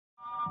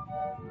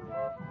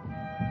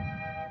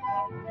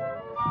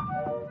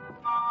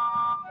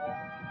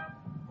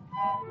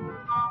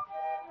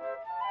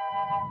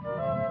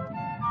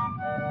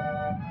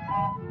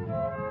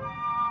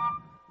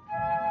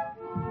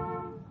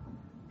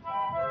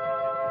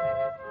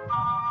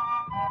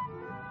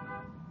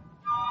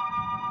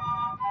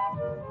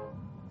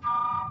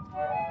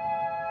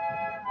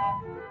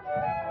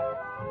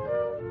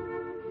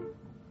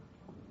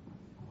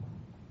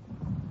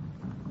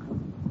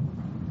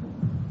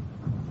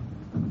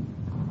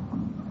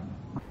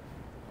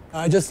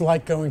I just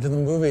liked going to the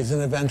movies,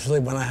 and eventually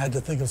when I had to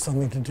think of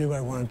something to do,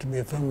 I wanted to be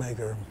a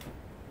filmmaker.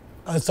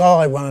 That's all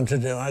I wanted to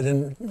do.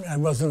 I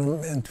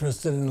wasn't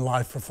interested in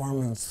live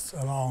performance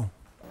at all.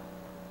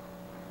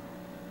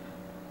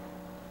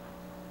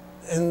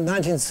 In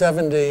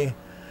 1970,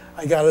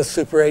 I got a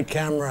Super 8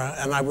 camera,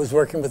 and I was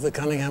working with the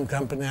Cunningham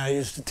Company. I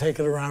used to take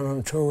it around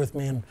on tour with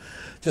me and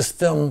just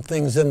film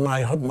things in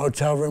my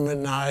motel room at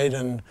night,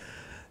 and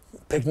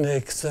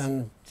picnics,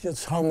 and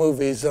just home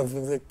movies of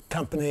the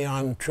company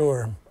on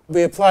tour.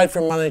 We applied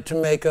for money to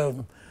make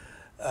a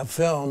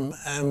film,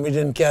 and we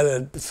didn't get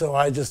it, so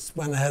I just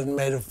went ahead and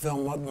made a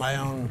film of my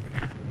own.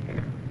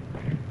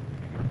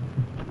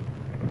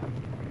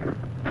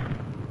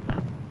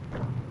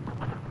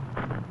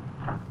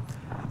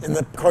 In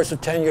the course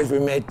of 10 years, we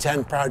made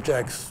 10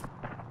 projects.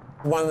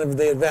 One of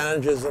the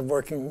advantages of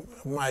working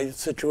my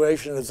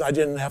situation is I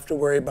didn't have to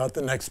worry about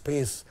the next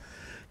piece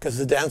because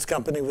the dance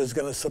company was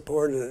going to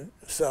support it.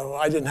 So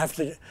I didn't have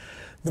to,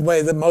 the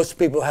way that most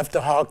people have to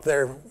hawk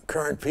their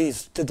current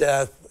piece to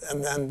death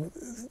and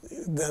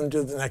then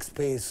do the next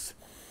piece.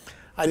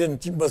 I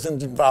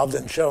wasn't involved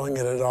in showing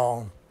it at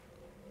all.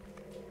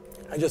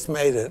 I just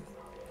made it,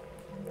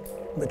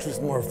 which was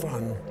more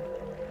fun.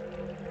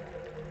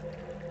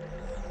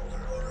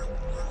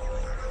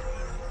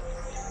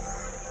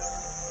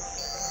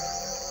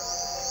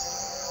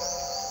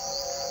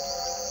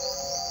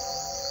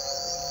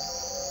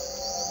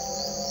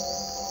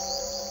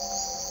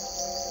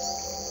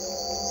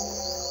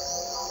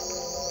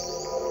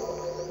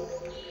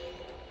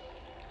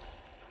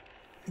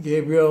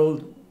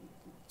 Gabriel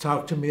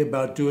talked to me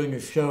about doing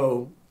a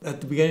show. At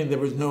the beginning, there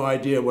was no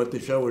idea what the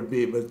show would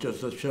be, but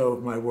just a show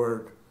of my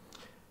work.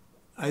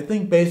 I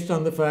think based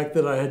on the fact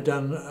that I had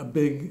done a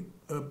big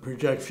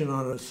projection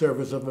on a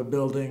surface of a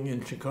building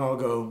in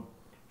Chicago,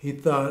 he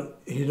thought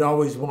he'd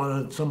always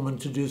wanted someone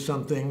to do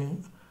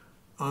something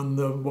on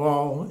the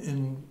wall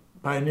in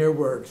Pioneer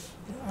Works.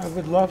 I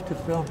would love to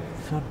film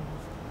some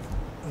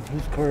of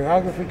his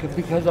choreography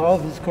because all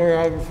of his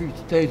choreography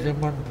stays in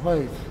one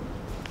place.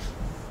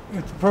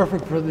 It's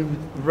perfect for the...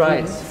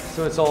 Right,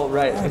 so it's all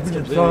right.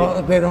 It's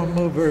all, they don't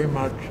move very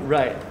much.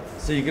 Right,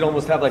 so you could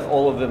almost have like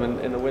all of them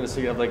in the window, so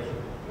you have like...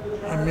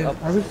 I mean,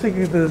 I was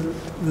thinking that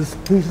this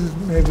piece is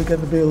maybe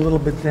going to be a little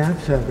bit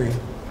dance heavy.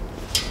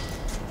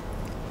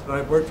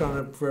 I worked on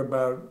it for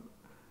about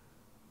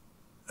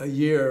a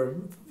year,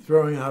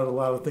 throwing out a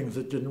lot of things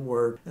that didn't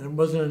work. And it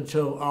wasn't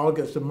until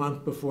August, a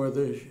month before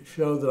the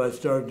show, that I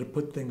started to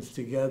put things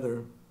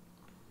together.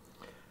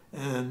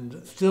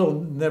 And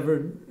still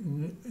never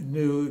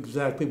knew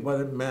exactly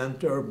what it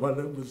meant or what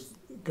it was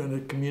going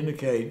to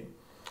communicate.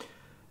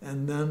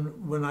 And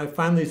then when I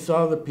finally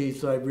saw the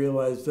piece, I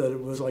realized that it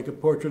was like a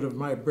portrait of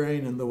my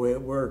brain and the way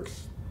it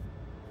works.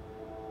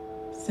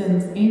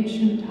 Since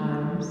ancient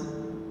times,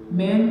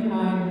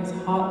 mankind has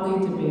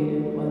hotly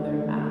debated whether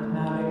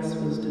mathematics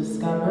was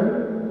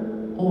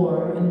discovered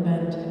or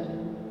invented.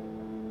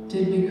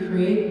 Did we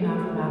create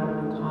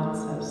mathematical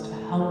concepts to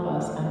help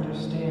us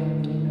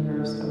understand the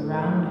universe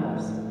around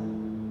us,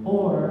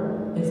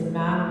 or is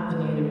math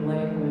the native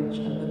language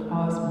of the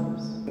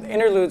cosmos? The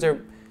interludes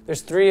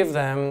there's 3 of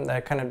them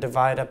that kind of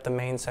divide up the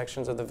main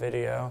sections of the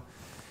video,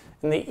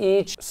 and they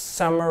each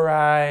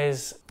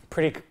summarize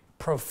pretty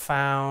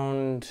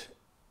profound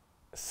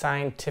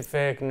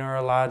scientific,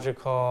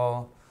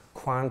 neurological,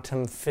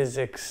 quantum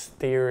physics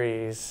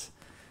theories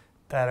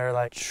that are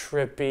like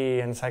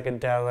trippy and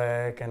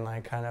psychedelic and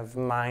like kind of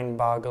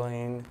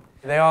mind-boggling.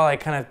 They all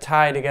like kind of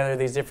tie together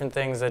these different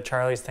things that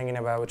Charlie's thinking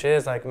about, which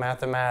is like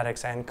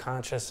mathematics and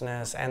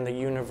consciousness and the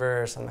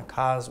universe and the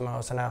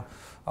cosmos, and how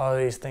all of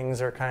these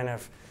things are kind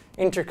of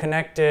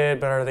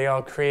interconnected, but are they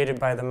all created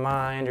by the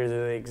mind, or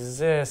do they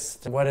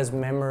exist? What is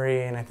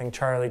memory? And I think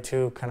Charlie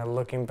too, kind of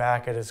looking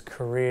back at his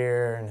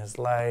career and his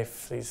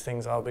life, these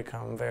things all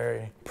become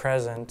very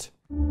present.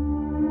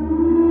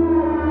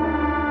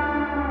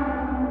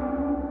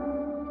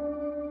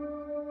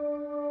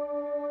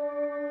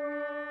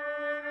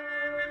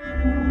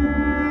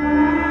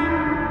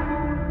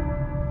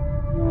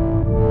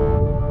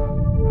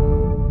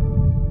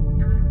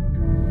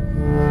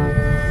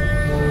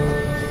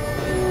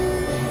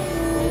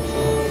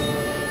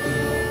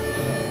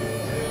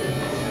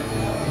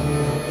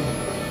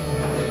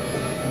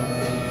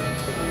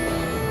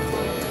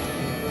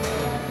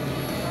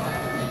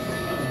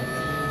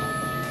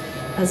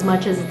 As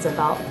much as it's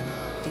about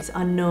these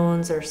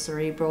unknowns or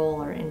cerebral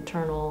or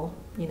internal,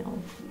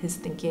 his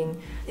thinking,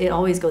 it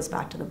always goes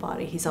back to the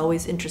body. He's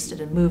always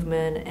interested in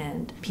movement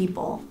and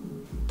people.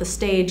 The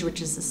stage,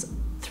 which is this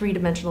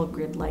three-dimensional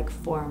grid-like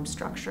form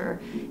structure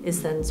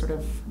is then sort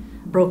of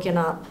broken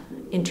up,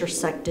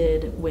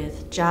 intersected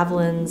with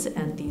javelins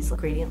and these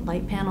gradient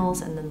light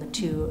panels, and then the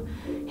two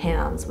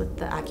hands with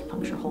the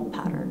acupuncture hole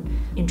pattern,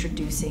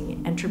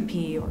 introducing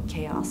entropy or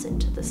chaos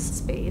into this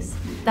space.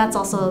 That's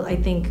also, I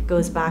think,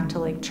 goes back to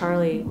like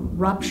Charlie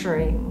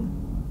rupturing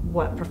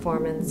what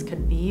performance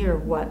could be or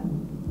what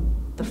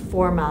the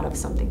format of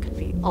something could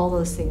be. All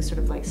those things sort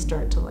of like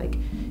start to like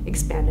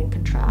expand and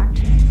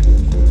contract.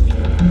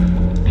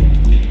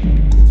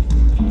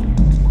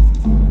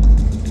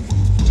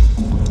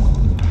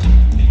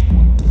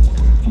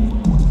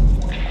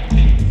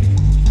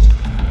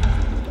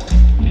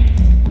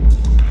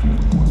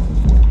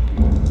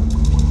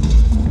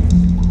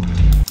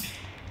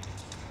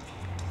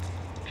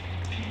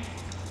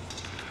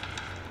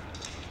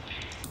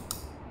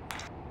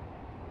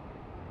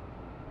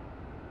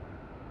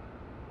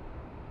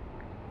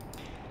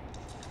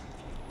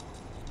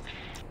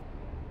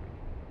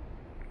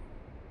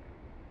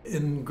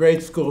 In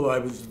grade school, I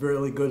was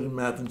really good in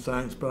math and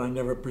science, but I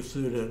never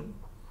pursued it.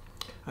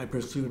 I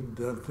pursued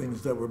the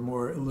things that were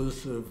more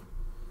elusive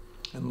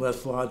and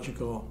less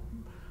logical,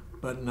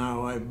 but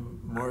now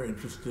I'm more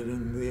interested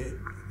in the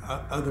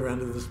other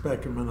end of the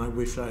spectrum, and I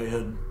wish I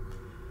had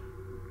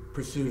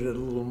pursued it a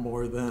little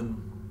more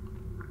then.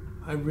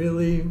 I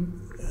really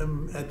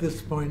am, at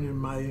this point in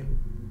my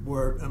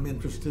work, I'm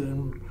interested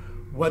in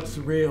what's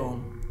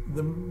real,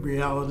 the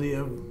reality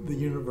of the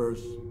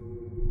universe.